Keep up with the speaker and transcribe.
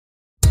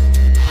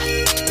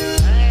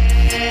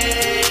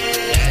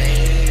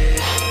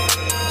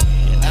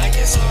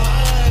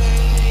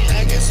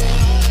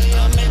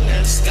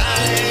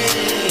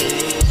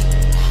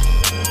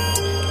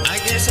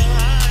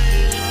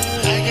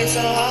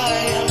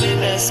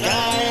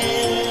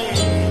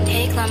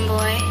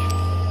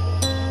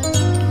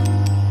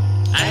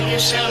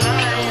so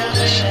high up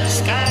in the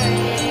sky.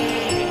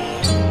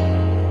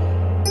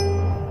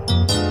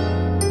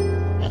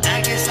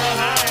 I get so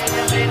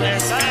high up in the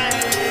sky.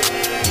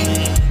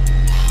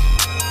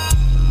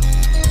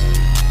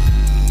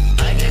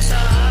 I get so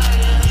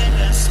high up in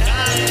the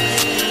sky.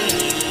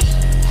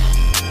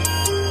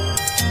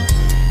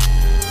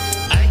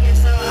 I get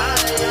so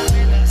high up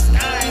in the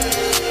sky.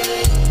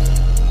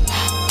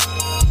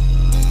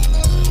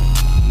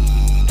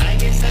 I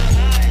get so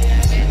high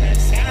up in the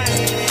sky.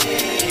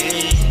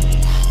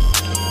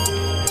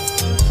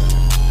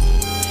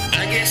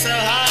 I get so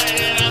high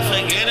that I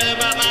forget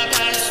about my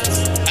past.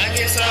 I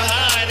get so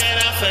high that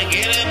I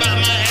forget about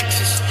my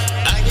exes.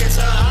 I get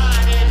so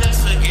high that I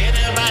just forget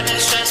about the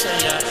stress of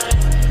ya.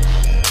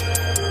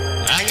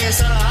 I get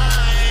so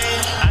high.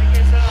 I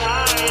get so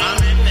high.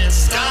 I'm in the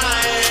sky.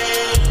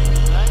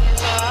 I get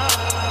so high.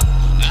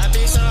 I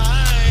be so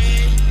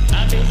high.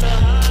 I be so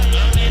high.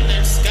 I'm in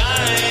the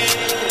sky.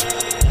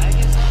 I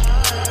get so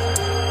high.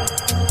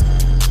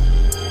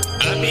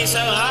 I be so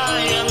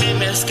high. I'm in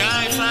the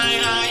sky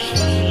flying high.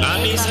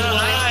 I be so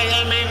high.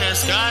 I'm in the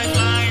sky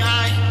flying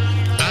high.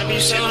 I be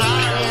so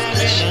high. I'm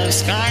in the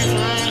sky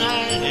flying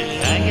high.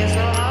 I get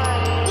so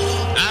high.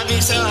 I be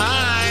so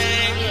high.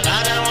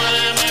 I don't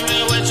wanna remember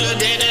what you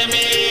did to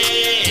me.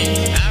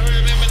 I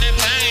remember the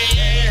pain,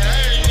 yeah, it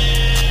hurt me.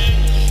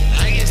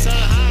 I get so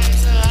high,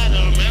 so I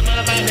don't remember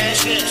about that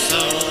shit,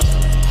 so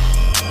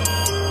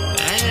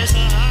I get so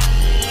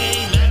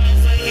high. Never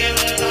forget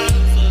about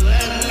for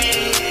loving me.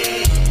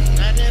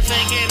 Nothing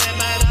thinking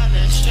about all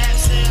the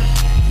stressing.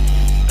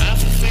 I'm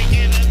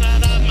forgetting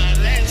about all my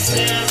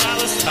lessons I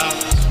was taught.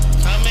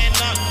 Coming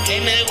up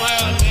in the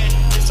world, man,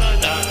 it's so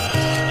dark.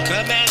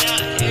 Coming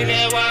up in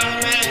the world,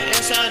 man,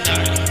 it's so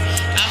dark.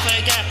 I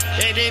forgot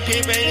that the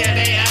people